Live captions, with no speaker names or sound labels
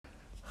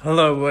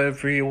Hello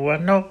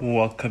everyone,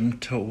 welcome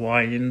to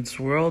Wyan's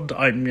World.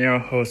 I'm your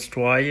host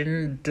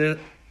Wyan.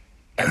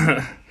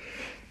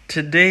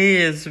 Today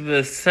is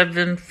the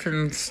 7th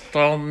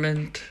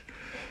installment.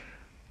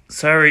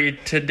 The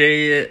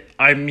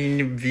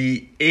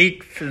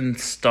 8th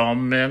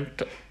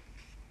installment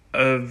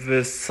of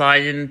the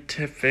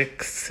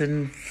Scientific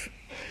Symphony.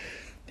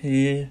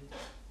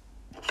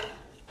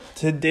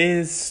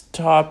 Today's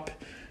topic,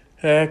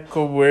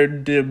 we're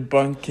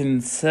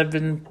debunking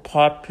 7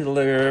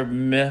 popular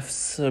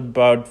myths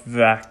about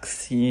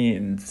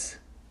vaccines.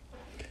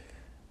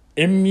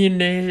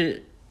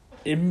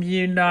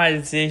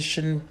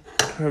 Immunization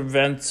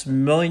prevents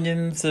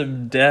millions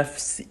of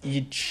deaths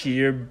each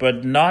year,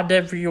 but not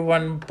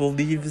everyone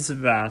believes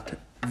that.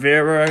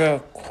 There are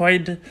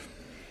quite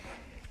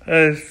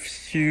a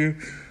few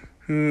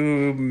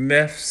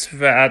myths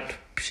that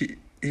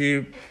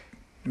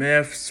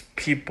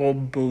people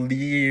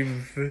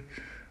believe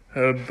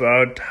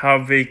about how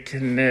they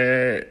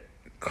can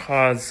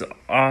cause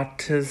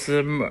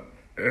autism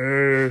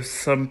or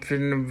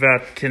something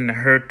that can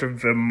hurt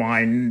the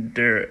mind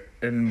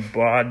and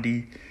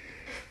body.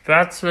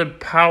 That's the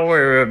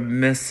power of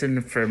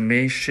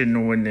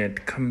misinformation when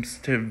it comes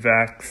to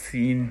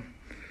vaccine.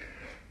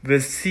 There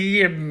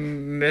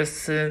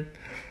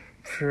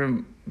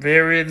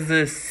is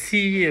a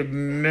sea of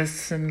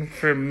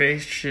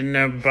misinformation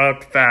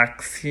about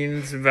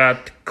vaccines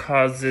that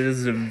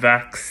causes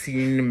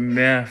vaccine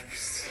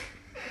myths.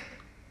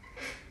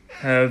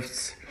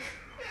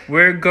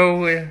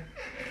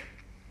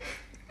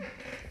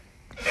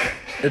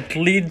 It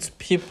leads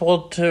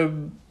people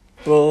to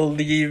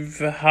believe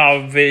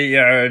how they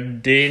are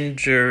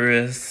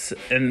dangerous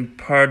and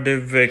part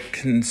of a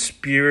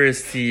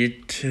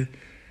conspiracy to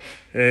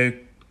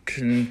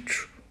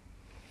control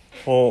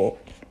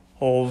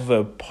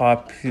the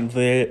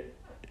popularity.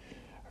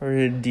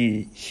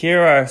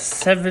 Here are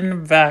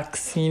 7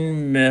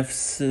 vaccine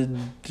myths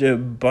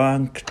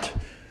debunked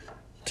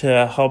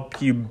to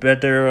help you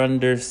better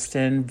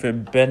understand the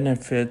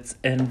benefits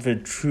and the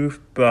truth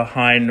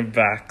behind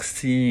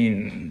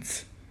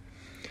vaccines.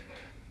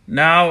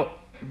 Now,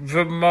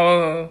 the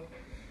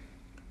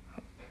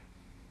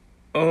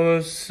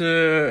most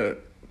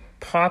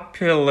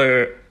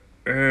popular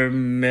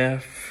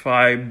myth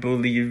I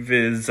believe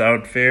is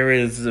out there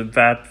is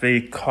that they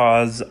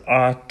cause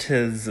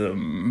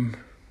autism.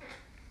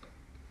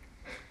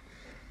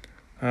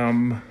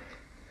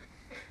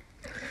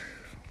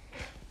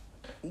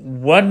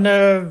 One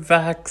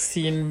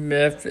vaccine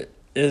myth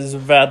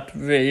is that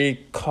they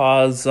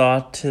cause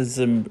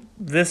autism.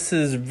 This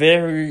is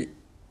very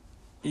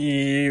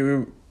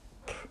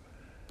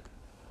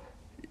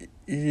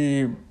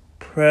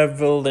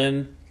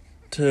prevalent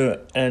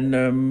and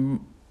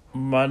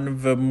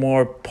among the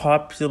more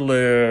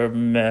popular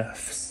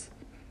myths.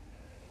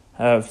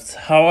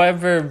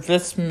 However,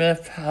 this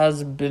myth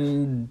has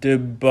been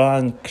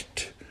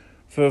debunked.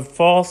 The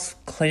false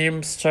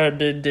claim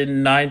started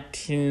in the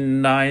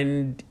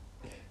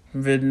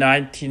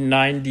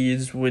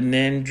 1990s when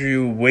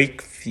Andrew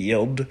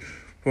Wakefield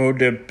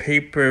wrote a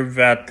paper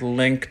that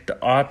linked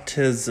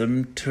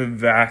autism to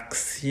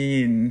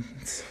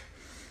vaccines.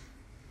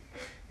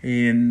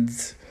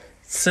 Since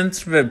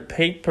the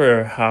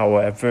paper,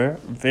 however,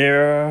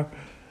 there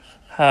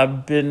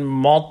have been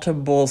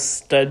multiple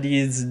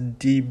studies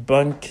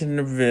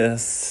debunking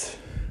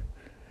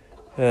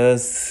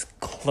this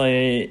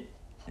claim.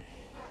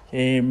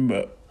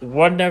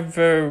 One of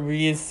the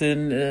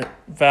reasons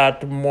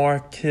that more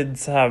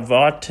kids have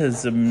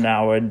autism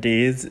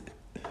nowadays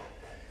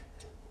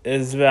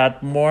is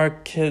that more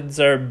kids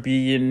are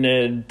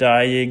being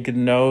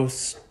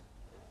diagnosed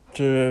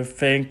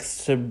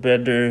thanks to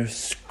better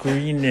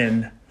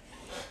screening.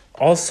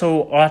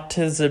 Also,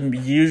 autism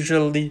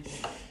usually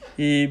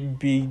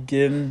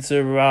begins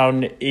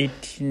around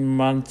 18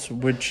 months,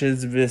 which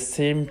is the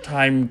same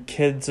time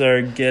kids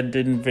are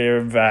getting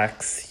their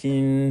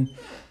vaccine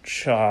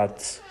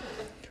shots.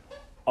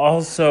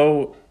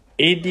 Also,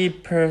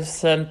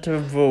 80%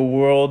 of the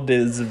world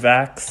is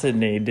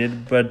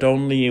vaccinated, but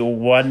only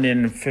 1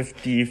 in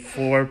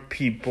 54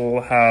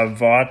 people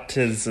have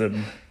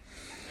autism.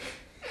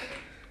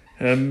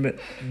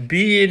 Being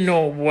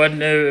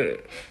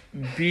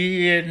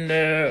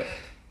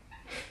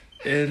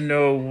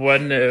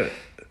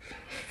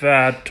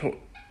that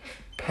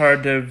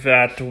part of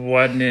that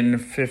 1 in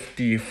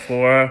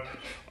 54,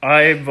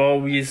 I've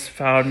always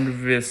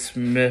found this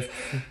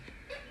myth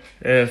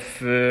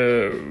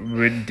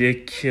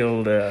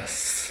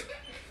ridiculous.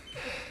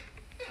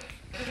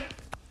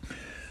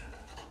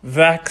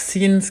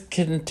 Vaccines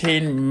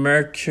contain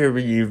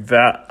mercury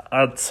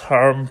that's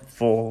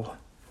harmful.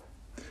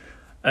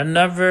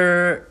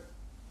 Another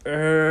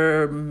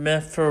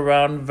myth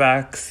around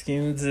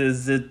vaccines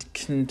is it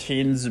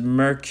contains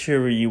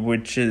mercury,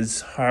 which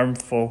is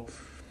harmful.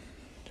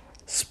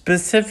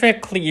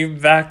 Specifically,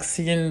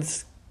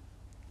 vaccines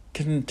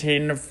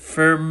contain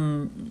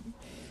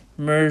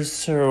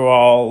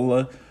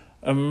thimerosal,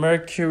 a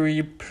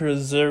mercury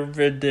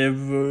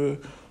preservative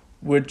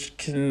which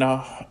can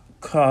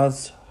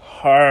cause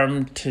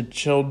harm to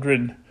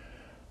children.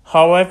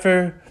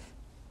 However,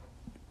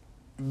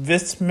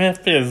 this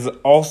myth is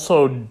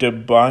also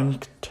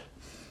debunked.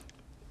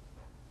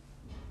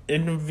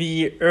 In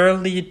the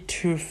early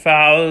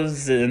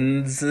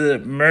 2000s,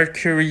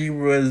 mercury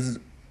was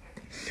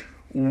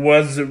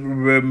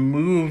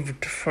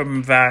removed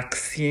from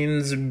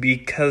vaccines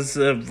because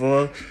of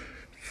the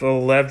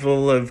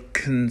level of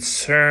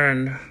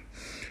concern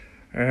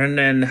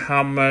and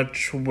how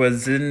much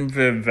was in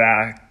the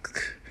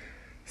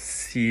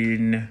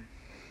vaccine.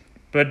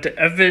 But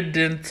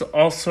evidence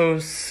also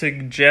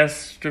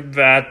suggests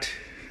that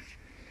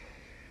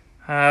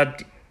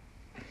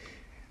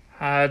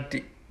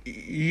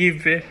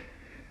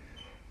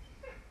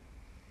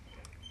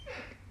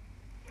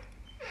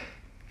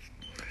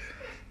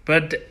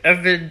But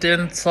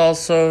evidence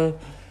also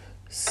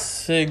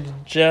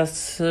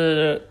suggests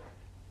that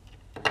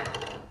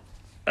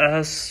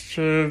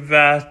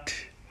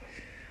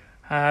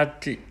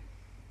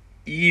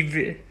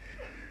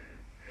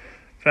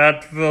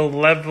the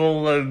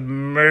level of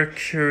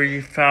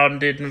mercury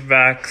found in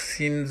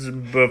vaccines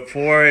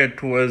before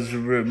it was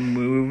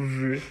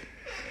removed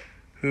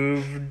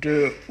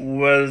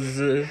was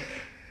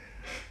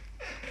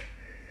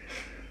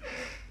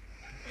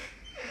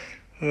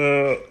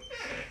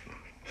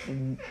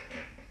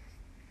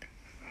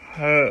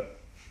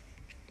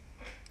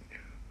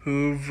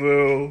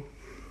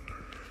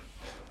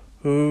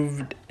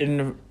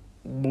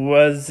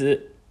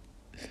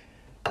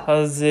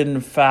in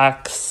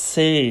fact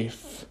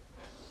safe.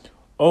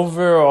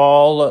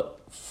 Overall,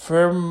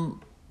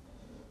 thimerosal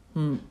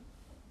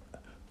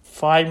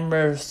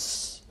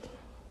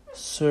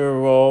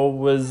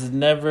was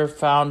never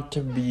found to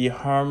be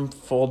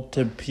harmful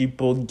to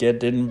people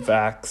getting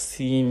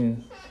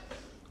vaccine.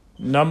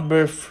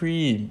 Number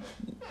 3,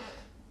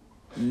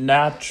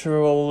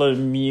 natural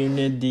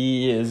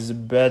immunity is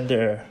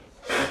better.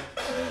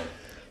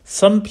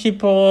 Some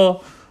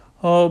people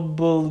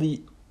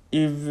believe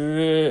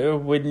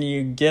when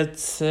you get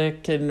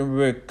sick and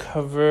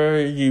recover,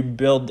 you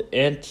build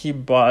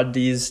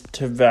antibodies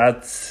to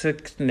that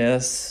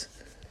sickness.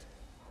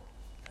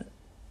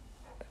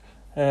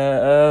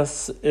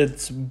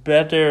 It's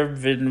better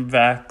than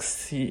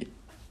vaccines.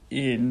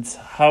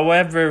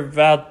 However,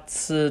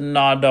 that's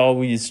not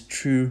always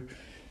true.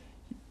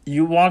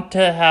 You want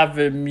to have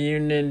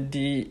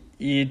immunity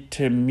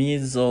to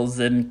measles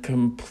and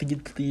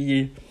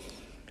completely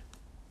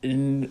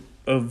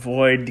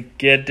avoid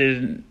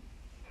getting.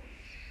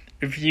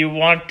 If you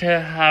want to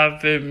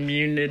have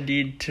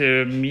immunity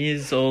to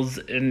measles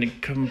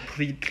and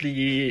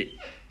completely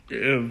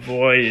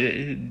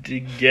avoid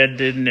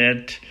getting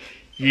it,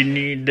 you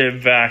need a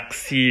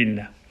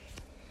vaccine.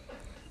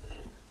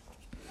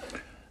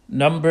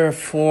 Number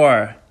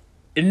 4,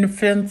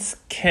 infants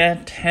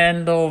can't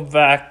handle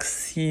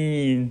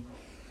vaccines.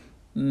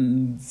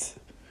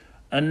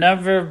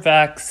 Another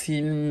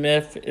vaccine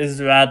myth is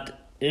that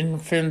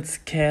infants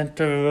can't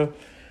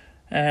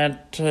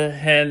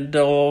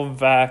handle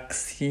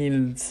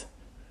vaccines.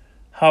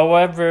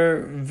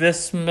 However,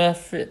 this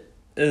myth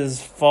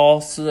is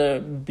false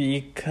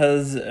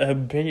because a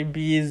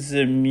baby's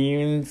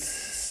immune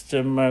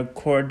system,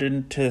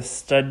 according to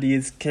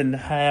studies, can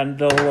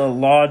handle a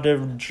lot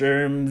of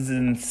germs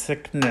and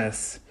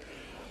sickness.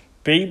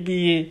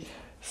 Baby's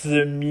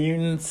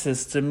immune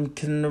system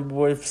can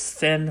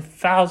withstand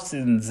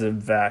thousands of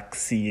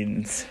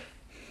vaccines.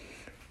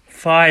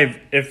 5,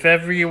 if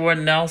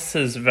everyone else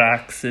is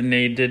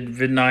vaccinated,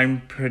 then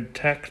I'm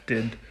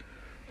protected.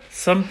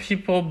 Some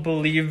people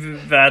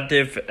believe that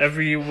if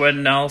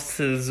everyone else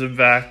is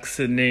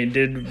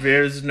vaccinated,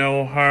 there's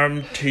no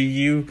harm to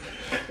you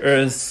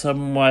or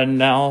someone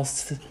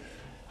else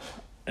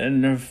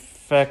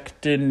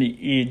infecting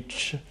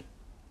each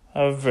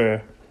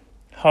other.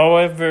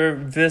 However,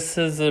 this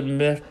is a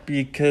myth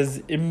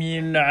because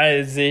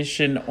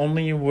immunization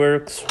only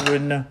works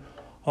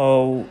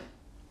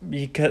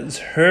because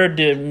herd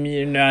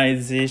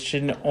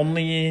immunization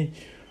only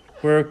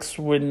works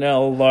when a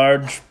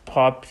large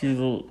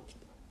population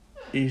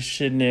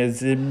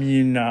is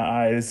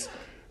immunized.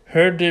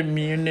 Herd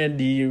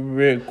immunity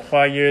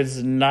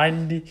requires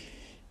 90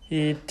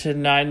 to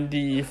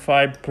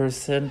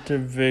 95%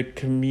 of the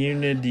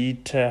community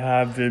to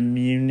have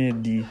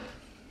immunity.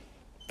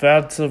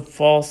 That's a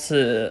false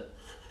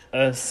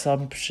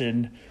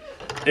assumption.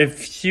 If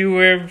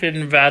fewer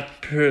than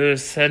that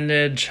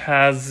percentage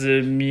has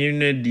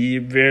immunity,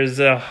 there's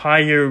a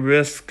higher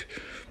risk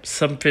of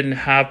something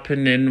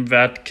happening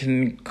that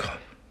can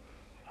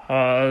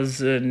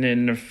cause an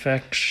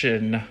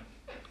infection.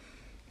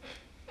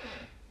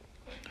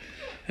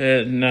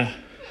 And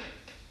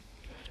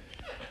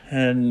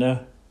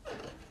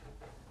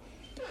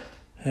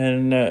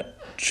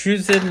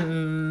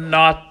choosing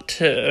not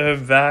to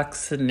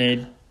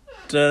vaccinate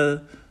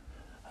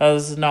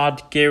does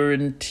not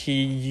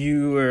guarantee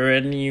you or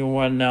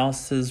anyone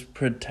else is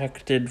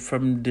protected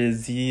from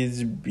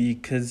disease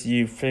because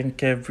you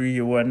think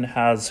everyone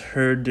has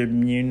herd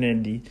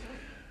immunity.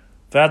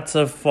 That's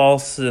a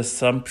false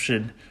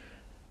assumption.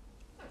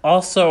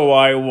 Also,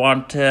 I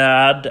want to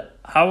add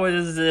how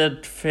is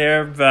it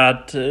fair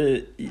that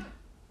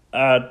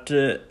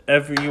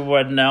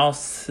everyone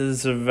else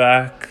has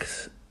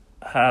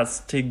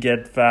to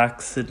get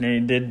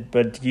vaccinated,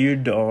 but you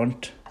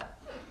don't?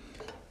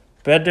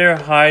 Better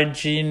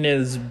hygiene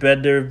is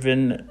better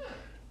than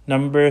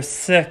number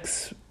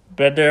 6.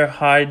 Better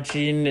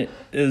hygiene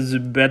is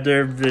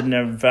better than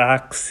a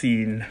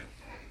vaccine.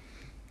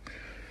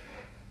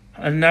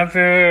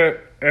 Another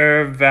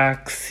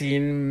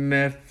vaccine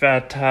myth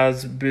that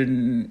has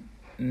been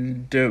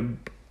debunked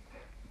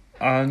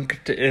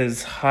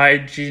is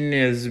hygiene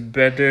is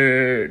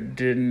better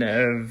than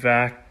a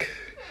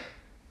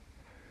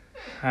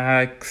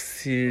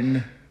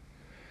vaccine.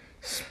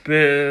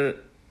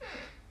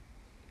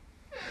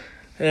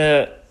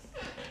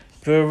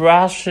 The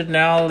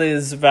rationale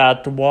is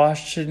that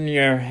washing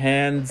your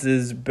hands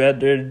is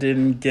better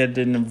than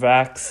getting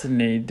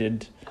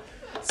vaccinated.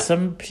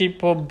 Some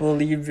people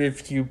believe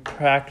if you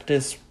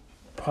practice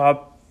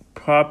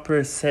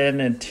proper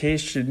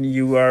sanitation,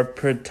 you are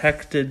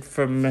protected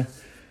from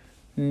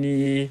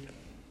any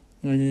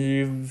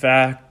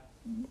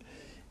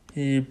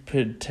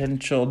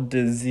potential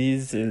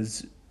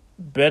diseases.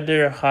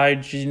 Better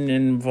hygiene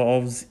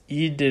involves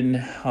eating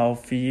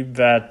healthy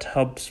that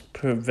helps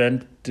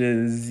prevent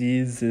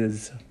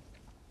diseases.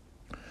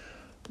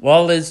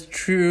 While it's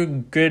true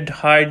good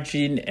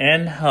hygiene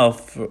and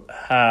health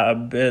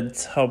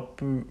habits help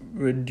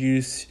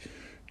reduce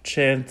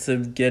chance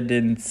of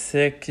getting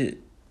sick,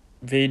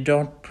 they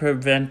don't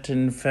prevent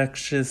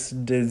infectious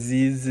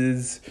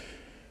diseases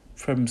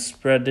from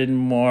spreading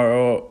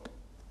more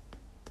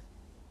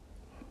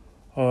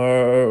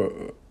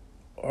or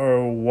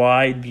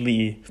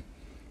widely.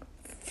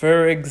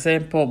 For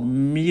example,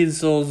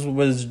 measles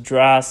was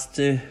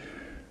drastically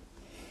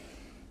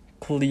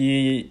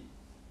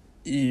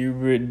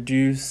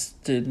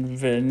reduced in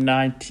the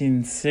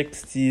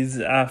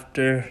 1960s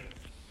after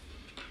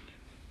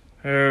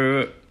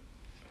her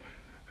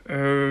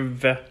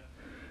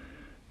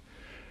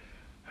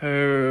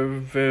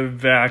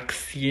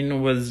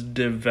vaccine was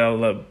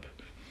developed.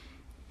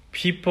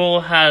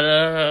 People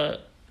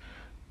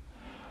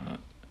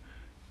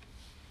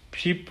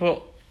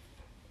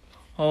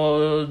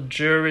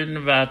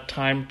during that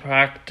time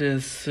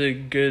practiced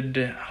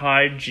good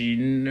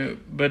hygiene,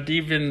 but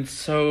even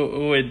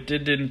so, it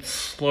didn't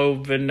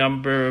slow the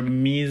number of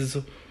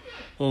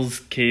measles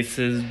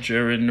cases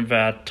during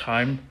that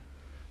time.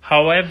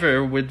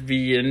 However, with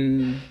the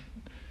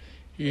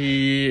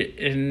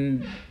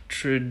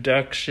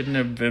introduction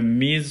of the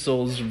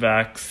measles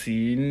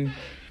vaccine,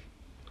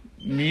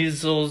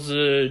 measles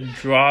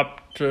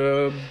dropped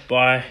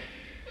by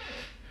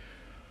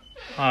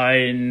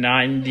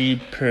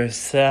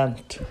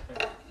 90%.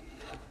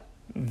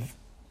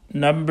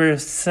 Number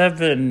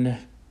 7,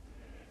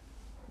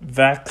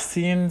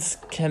 vaccines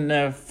can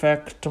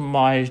affect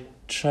my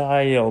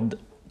child.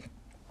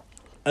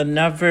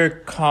 Another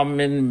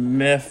common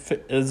myth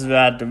is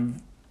that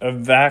a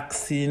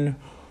vaccine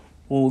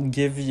will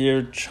give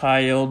your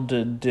child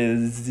a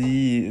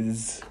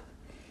disease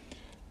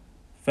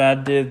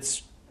that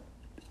it's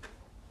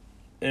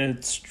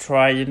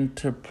trying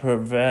to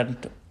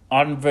prevent.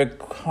 On the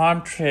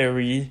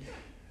contrary,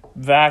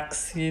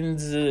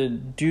 vaccines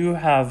do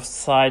have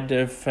side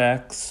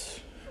effects,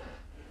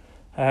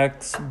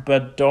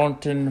 but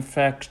don't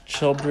infect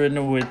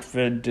children with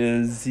the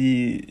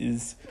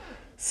disease.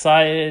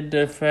 Side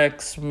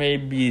effects may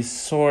be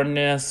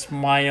soreness,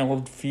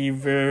 mild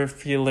fever,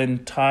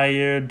 feeling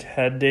tired,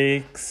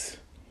 headaches.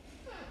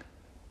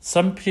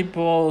 Some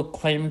people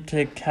claim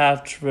to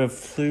catch the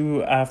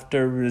flu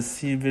after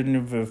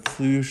receiving the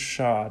flu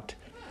shot.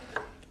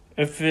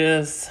 If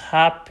this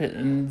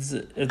happens,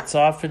 it's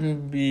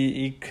often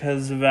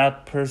because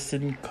that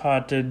person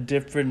caught a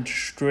different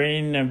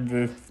strain of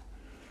the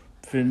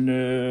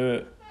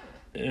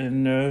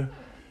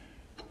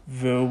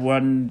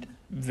one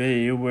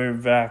they were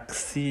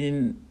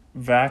vaccinated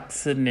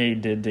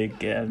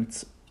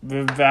against.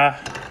 The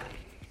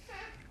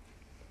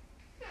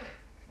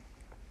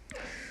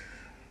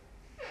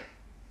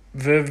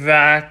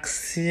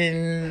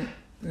vaccine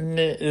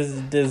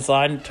is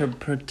designed to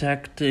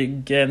protect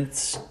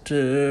against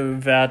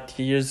that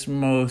year's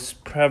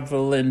most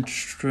prevalent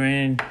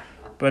strain,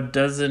 but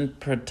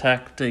doesn't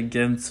protect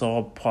against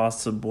all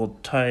possible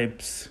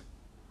types.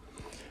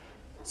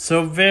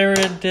 So there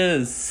it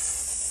is,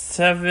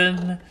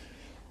 7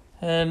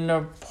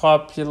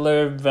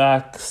 popular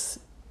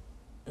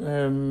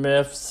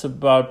myths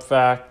about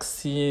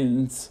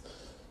vaccines.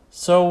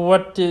 So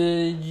what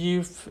did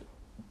you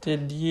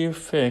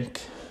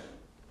think?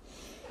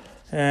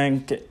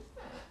 And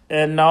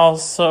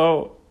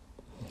also,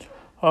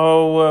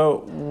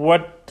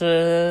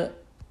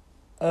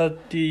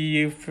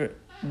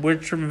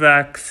 which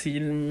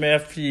vaccine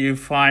myth do you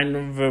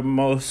find the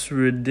most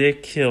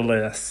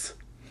ridiculous?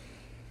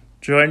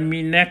 Join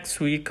me next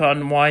week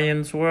on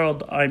Wyan's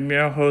World. I'm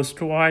your host,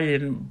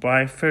 Wyan.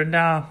 Bye for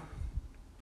now.